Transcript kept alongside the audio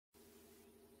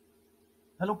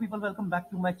Hello people, welcome back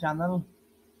to my channel.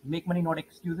 Make money not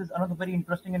excuses. Another very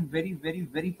interesting and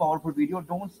very powerful video.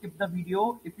 Don't skip the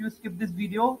video. If you skip this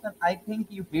video, then I think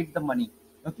you hate the money.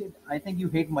 Okay, I think you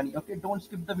hate money. Okay, don't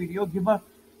skip the video. Give a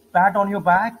pat on your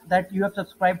back that you have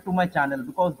subscribed to my channel,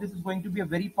 because this is going to be a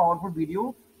very powerful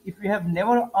video. If you have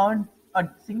never earned a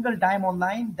single dime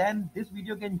online, then this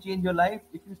video can change your life.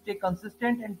 If you stay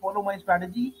consistent and follow my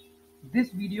strategy,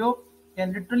 this video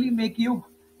can literally make you,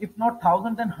 if not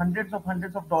thousands and hundreds of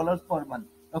dollars per month.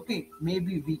 Okay,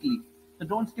 maybe weekly. So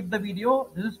don't skip the video.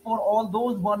 This is for all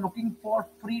those who are looking for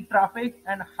free traffic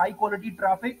and high quality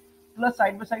traffic, plus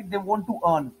side by side they want to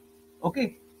earn.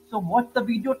 Okay, so watch the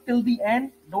video till the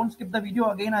end. Don't skip the video.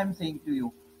 Again, I'm saying to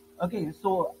you. Okay,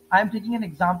 so I'm taking an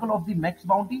example of the Max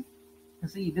Bounty.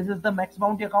 See, this is the Max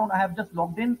Bounty account I have just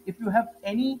logged in. If you have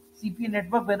any CPA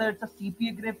network, whether it's a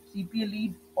CPA Grip,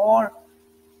 Cpalead, or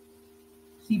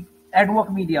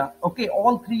AdWork Media, okay,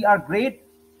 all three are great.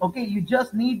 Okay, you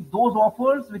just need those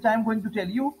offers which I'm going to tell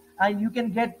you, and you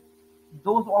can get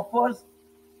those offers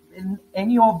in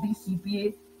any of these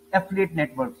CPA affiliate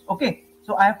networks. Okay,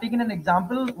 so I have taken an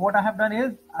example. What I have done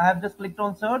is I have just clicked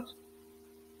on search,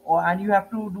 and you have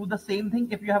to do the same thing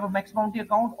if you have a Max Bounty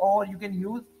account, or you can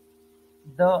use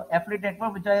the affiliate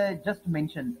network which I just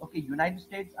mentioned. Okay, United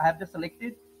States I have just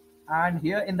selected, and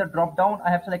here in the drop down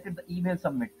I have selected the email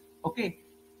submit. Okay,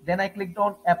 then I clicked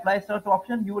on apply search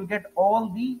option. You will get all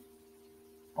the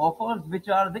offers which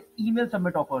are the email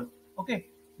submit offers. Okay,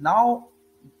 now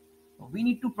we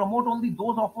need to promote only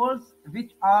those offers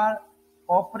which are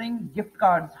offering gift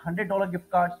cards, $100 gift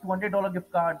cards, $200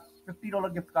 gift cards,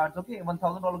 $50 gift cards, okay,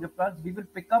 $1,000 gift cards. We will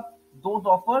pick up those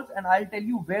offers and I'll tell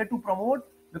you where to promote,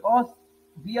 because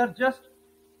we are just,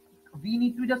 we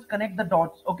need to just connect the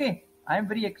dots. Okay, I am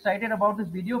very excited about this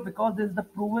video because this is the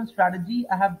proven strategy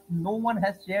I have, no one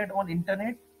has shared on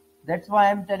internet. That's why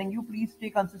I'm telling you, please stay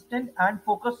consistent and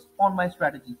focus on my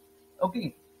strategy.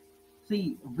 Okay,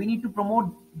 see, we need to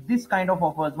promote this kind of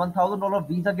offers: $1,000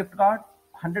 Visa gift card,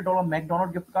 $100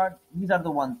 McDonald's gift card. These are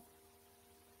the ones.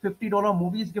 $50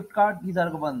 movies gift card. These are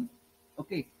the ones.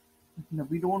 Okay. No,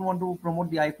 we don't want to promote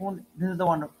the iPhone. This is the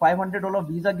one. $500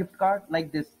 Visa gift card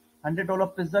like this.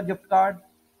 $100 pizza gift card.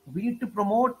 We need to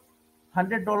promote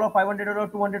 $100,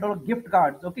 $500, $200 gift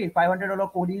cards. Okay.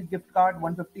 $500 Kohli's gift card.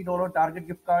 $150 Target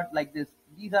gift card like this.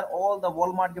 These are all the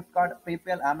Walmart gift card,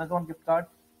 PayPal, Amazon gift card,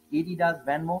 Adidas,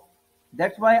 Venmo.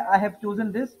 That's why I have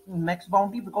chosen this Max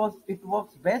Bounty, because it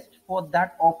works best for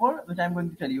that offer which I'm going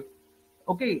to tell you.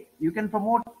 Okay, you can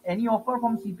promote any offer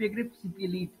from CPA Grip,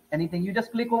 CPA Lead, anything. You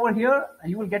just click over here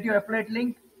and you will get your affiliate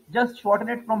link. Just shorten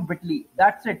it from bit.ly.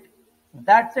 That's it.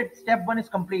 That's it. Step one is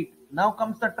complete. Now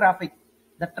comes the traffic.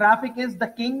 The traffic is the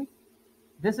king.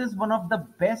 This is one of the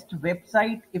best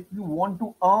website if you want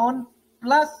to earn,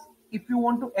 plus if you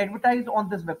want to advertise on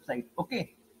this website.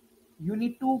 Okay, you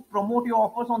need to promote your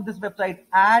offers on this website.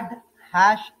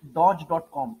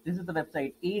 Ad-dodge.com. This is the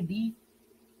website.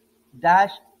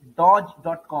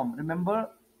 ad-dodge.com. Remember,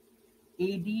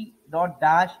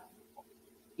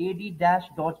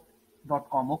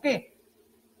 ad-dodge.com. Okay,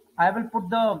 I will put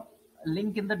the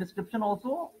link in the description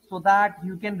also, so that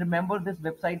you can remember this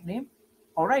website name.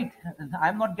 All right,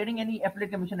 I'm not getting any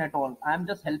affiliate commission at all. I'm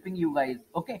just helping you guys.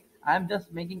 Okay, I'm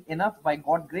just making enough by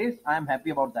God grace. I'm happy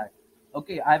about that.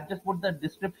 Okay, I've just put the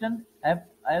description.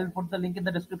 I'll put the link in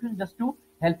the description just to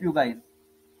help you guys.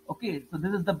 Okay, so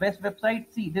this is the best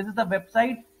website. See, this is the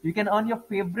website you can earn your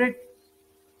favorite,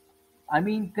 I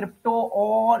mean, crypto,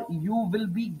 or you will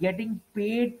be getting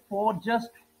paid for just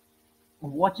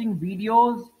watching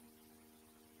videos,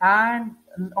 and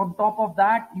on top of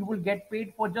that you will get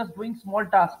paid for just doing small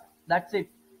tasks. That's it.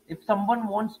 If someone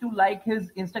wants to like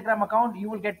his Instagram account, you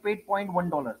will get paid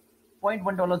 $0.1,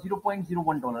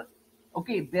 $0.01.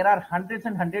 Okay, there are hundreds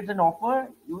and hundreds in offer.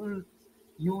 You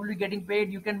will be getting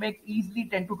paid. You can make easily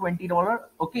 $10 to $20,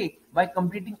 okay, by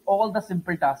completing all the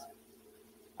simple tasks.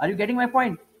 Are you getting my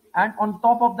point? And on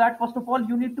top of that, first of all,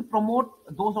 you need to promote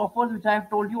those offers which I have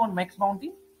told you on Max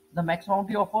Bounty. The Max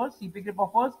Bounty offers, CP Grip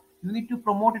offers, you need to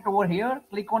promote it over here.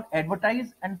 Click on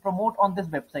advertise and promote on this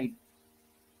website.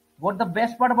 What the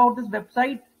best part about this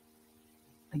website,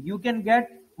 you can get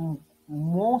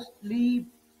mostly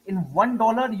in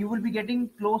 $1 you will be getting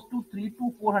close to 300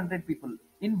 to 400 people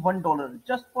in $1,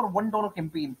 just for $1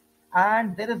 campaign.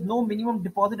 And there is no minimum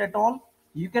deposit at all.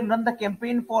 You can run the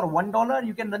campaign for $1,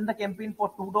 you can run the campaign for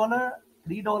 $2,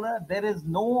 $3. There is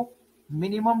no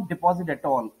minimum deposit at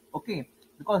all. Okay,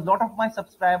 because a lot of my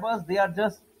subscribers, they are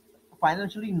just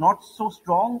financially not so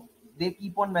strong. They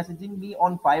keep on messaging me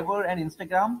on Fiverr and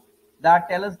Instagram that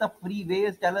tell us the free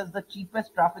ways, tell us the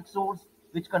cheapest traffic source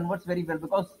which converts very well.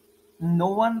 Because no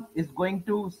one is going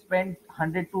to spend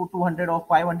 100 to 200 or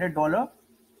 $500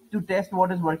 to test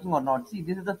what is working or not. See,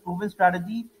 this is a proven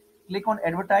strategy. Click on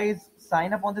advertise,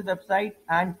 sign up on this website,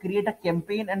 and create a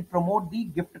campaign and promote the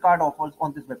gift card offers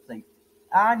on this website.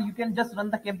 And you can just run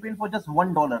the campaign for just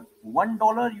 $1.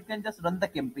 $1, you can just run the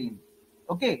campaign.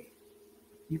 Okay,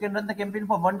 you can run the campaign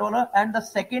for $1. And the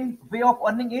second way of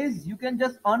earning is you can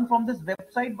just earn from this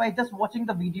website by just watching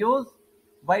the videos,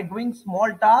 by doing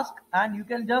small tasks, and you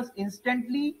can just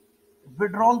instantly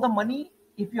withdraw the money.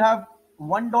 If you have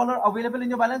 $1 available in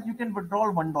your balance, you can withdraw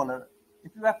 $1.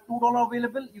 If you have $2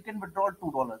 available, you can withdraw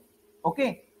 $2.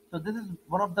 Okay, so this is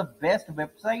one of the best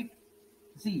website.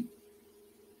 See,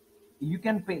 you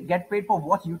can get paid for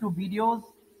watch YouTube videos,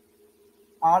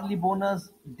 hourly bonus,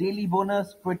 daily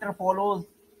bonus, Twitter follows,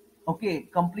 okay,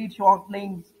 complete short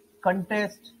links,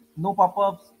 contest, no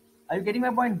pop-ups. Are you getting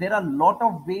my point? There are a lot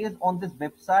of ways on this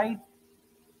website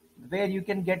where you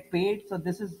can get paid. So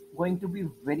this is going to be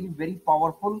very, very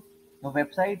powerful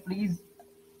website. Please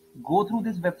go through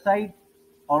this website.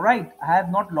 All right, I have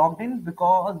not logged in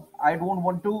because I don't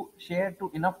want to share to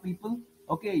enough people.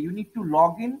 Okay, you need to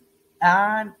log in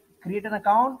and create an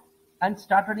account and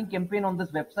start running campaign on this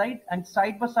website, and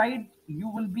side by side you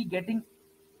will be getting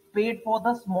paid for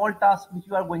the small task which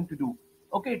you are going to do.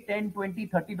 Okay, 10, 20,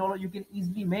 $30 you can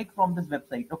easily make from this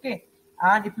website. Okay,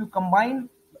 and if you combine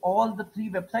all the three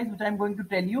websites which I'm going to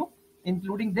tell you,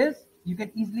 including this, you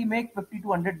can easily make 50 to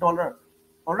 $100.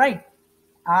 All right,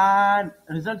 and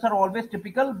results are always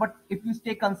typical, but if you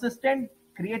stay consistent,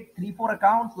 create 3 4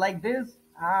 accounts like this,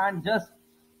 and just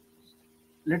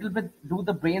little bit do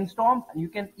the brainstorm, and you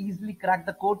can easily crack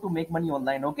the code to make money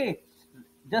online. Okay,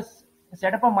 just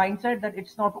set up a mindset that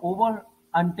it's not over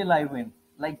until I win.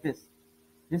 Like this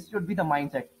should be the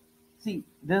mindset. See,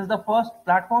 this is the first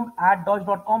platform,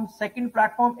 addodge.com. Second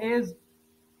platform is,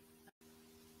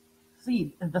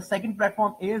 see, the second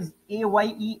platform is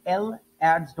AYEL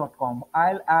ads.com.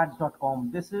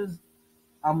 This is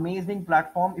amazing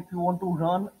platform if you want to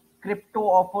run crypto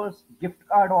offers, gift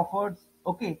card offers.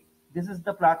 Okay, this is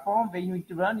the platform where you need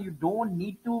to run. You don't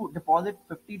need to deposit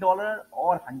 $50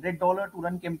 or $100 to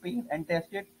run campaign and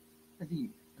test it. See,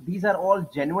 these are all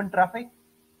genuine traffic.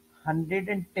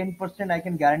 110% I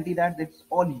can guarantee that it's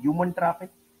all human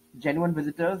traffic, genuine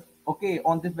visitors. Okay,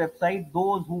 on this website,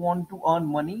 those who want to earn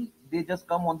money, they just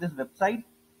come on this website.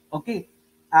 Okay,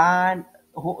 and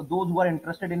those who are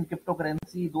interested in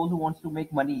cryptocurrency, those who wants to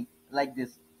make money like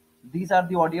this, these are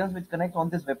the audience which connect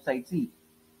on this website. See,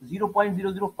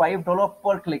 $0.005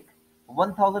 per click,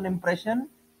 1000 impression,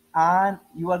 and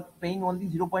you are paying only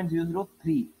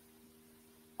 0.003.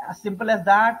 As simple as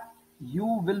that. You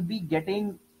will be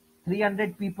getting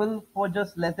 300 people for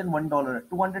just less than $1,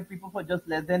 200 people for just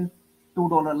less than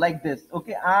 $2, like this.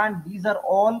 Okay, and these are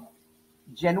all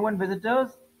genuine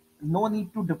visitors. No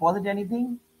need to deposit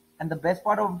anything. And the best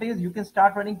part of it is you can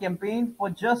start running campaign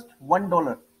for just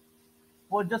 $1.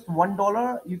 For just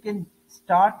 $1, you can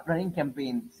start running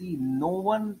campaign. See, no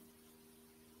one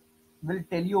will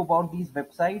tell you about these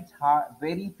websites.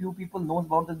 Very few people knows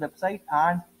about this website,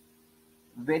 and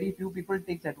very few people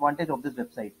takes advantage of this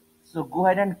website. So go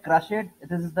ahead and crush it.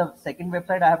 This is the second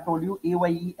website I have told you,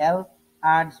 AYEL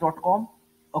ads.com.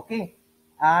 Okay,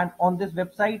 and on this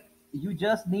website you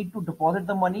just need to deposit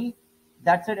the money.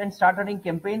 That's it, and start running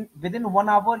campaign. Within 1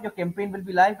 hour your campaign will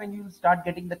be live and you will start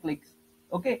getting the clicks.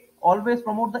 Okay, always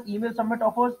promote the email submit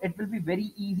offers. It will be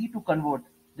very easy to convert.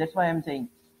 That's why I'm saying.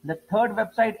 The third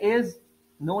website is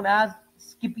known as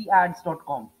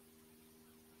skippyads.com.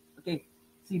 Okay,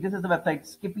 see, this is the website,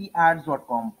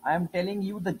 skippyads.com. I am telling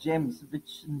you the gems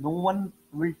which no one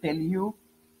will tell you.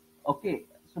 Okay,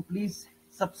 so please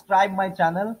subscribe my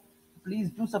channel. Please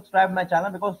do subscribe my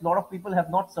channel, because a lot of people have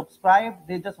not subscribed.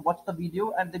 They just watch the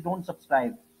video and they don't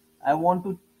subscribe. I want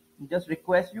to just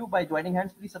request you, by joining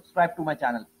hands, please subscribe to my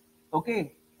channel.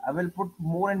 Okay, I will put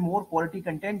more and more quality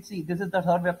content. See, this is the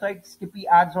third website,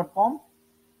 skippyads.com.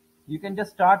 You can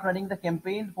just start running the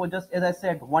campaign for just, as I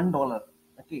said, $1.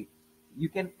 Okay, you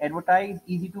can advertise,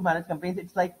 easy to manage campaigns.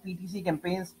 It's like PTC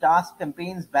campaigns, task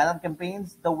campaigns, banner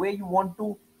campaigns. The way you want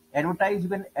to advertise, you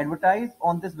can advertise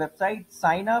on this website.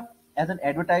 Sign up as an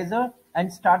advertiser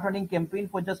and start running campaign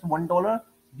for just $1.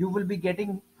 You will be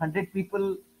getting 100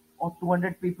 people or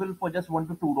 200 people for just $1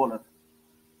 to $2.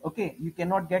 Okay, you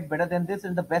cannot get better than this.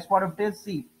 And the best part of this,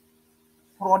 see,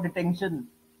 fraud detection,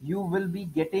 you will be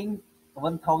getting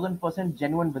 1000%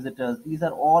 genuine visitors. These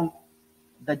are all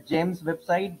the gems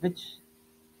website which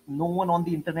no one on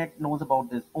the internet knows about.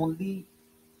 This only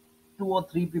 2 or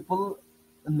 3 people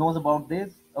knows about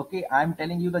this. Okay, I'm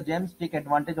telling you the gems. Take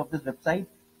advantage of this website.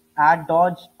 Add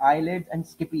Dodge, Eyelids, and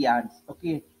Skippy ads.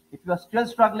 Okay, If you are still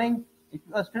struggling,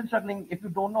 if you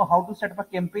don't know how to set up a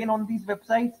campaign on these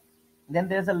websites, then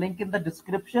there's a link in the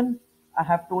description. I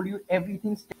have told you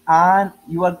everything, and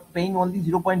you are paying only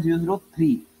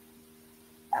 0.003.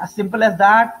 As simple as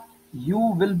that. You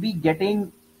will be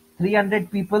getting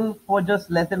 300 people for just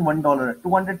less than $1,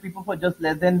 200 people for just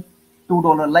less than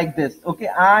 $2, like this. Okay,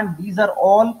 and these are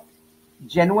all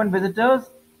genuine visitors.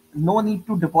 No need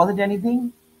to deposit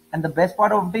anything. And the best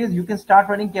part of it is you can start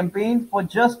running campaign for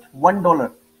just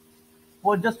 $1.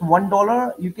 For just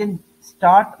 $1, you can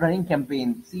start running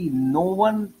campaign. See, no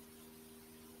one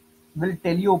will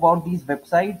tell you about these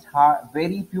websites.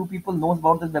 Very few people knows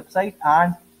about this website,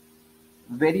 and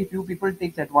very few people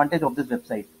takes advantage of this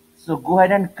website. So go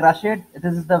ahead and crush it.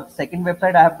 This is the second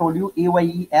website I have told you,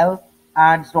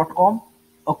 ayelads.com.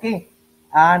 Okay,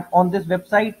 and on this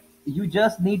website you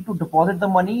just need to deposit the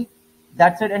money.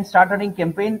 That's it, and start running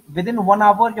campaign. Within 1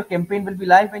 hour your campaign will be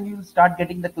live and you will start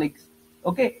getting the clicks.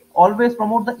 Okay, always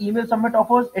promote the email submit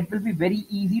offers. It will be very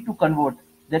easy to convert.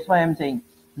 That's why I'm saying.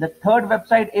 The third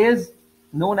website is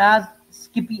known as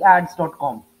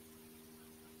skippyads.com.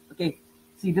 Okay,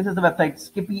 see, this is the website,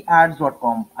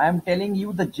 skippyads.com. I am telling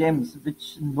you the gems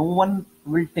which no one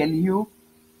will tell you.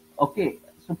 Okay,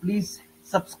 so please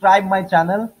subscribe my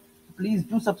channel. Please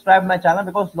do subscribe my channel,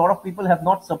 because a lot of people have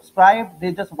not subscribed.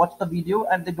 They just watch the video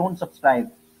and they don't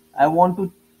subscribe. I want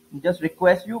to just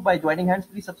request you, by joining hands,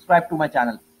 please subscribe to my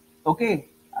channel. Okay,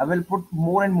 I will put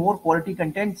more and more quality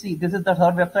content. See, this is the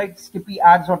third website,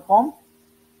 skippyads.com.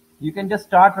 You can just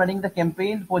start running the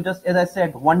campaign for just, as I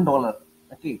said, $1.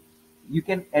 Okay, you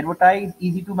can advertise,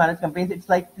 easy to manage campaigns. It's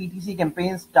like PTC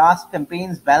campaigns, task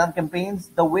campaigns, banner campaigns.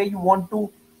 The way you want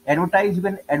to advertise, you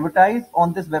can advertise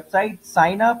on this website.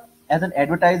 Sign up as an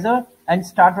advertiser and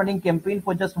start running campaign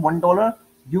for just $1.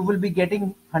 You will be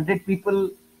getting 100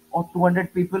 people or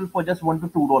 200 people for just $1 to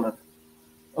 $2.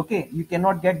 Okay, you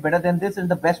cannot get better than this. And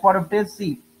the best part of this,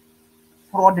 see,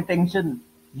 fraud detection.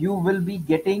 You will be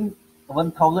getting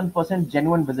 1000%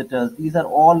 genuine visitors. These are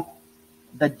all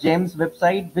the gems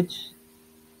website which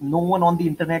no one on the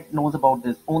internet knows about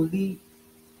this. Only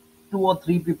 2 or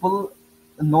 3 people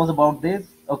knows about this.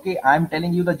 Okay, I'm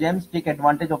telling you the gems. Take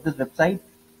advantage of this website.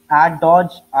 Ad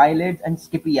Dodge, Eyelids, and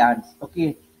Skippy ads.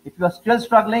 Okay, if you are still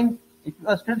struggling,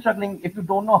 if you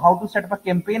don't know how to set up a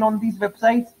campaign on these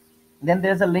websites, then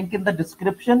there's a link in the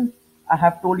description. I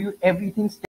have told you everything.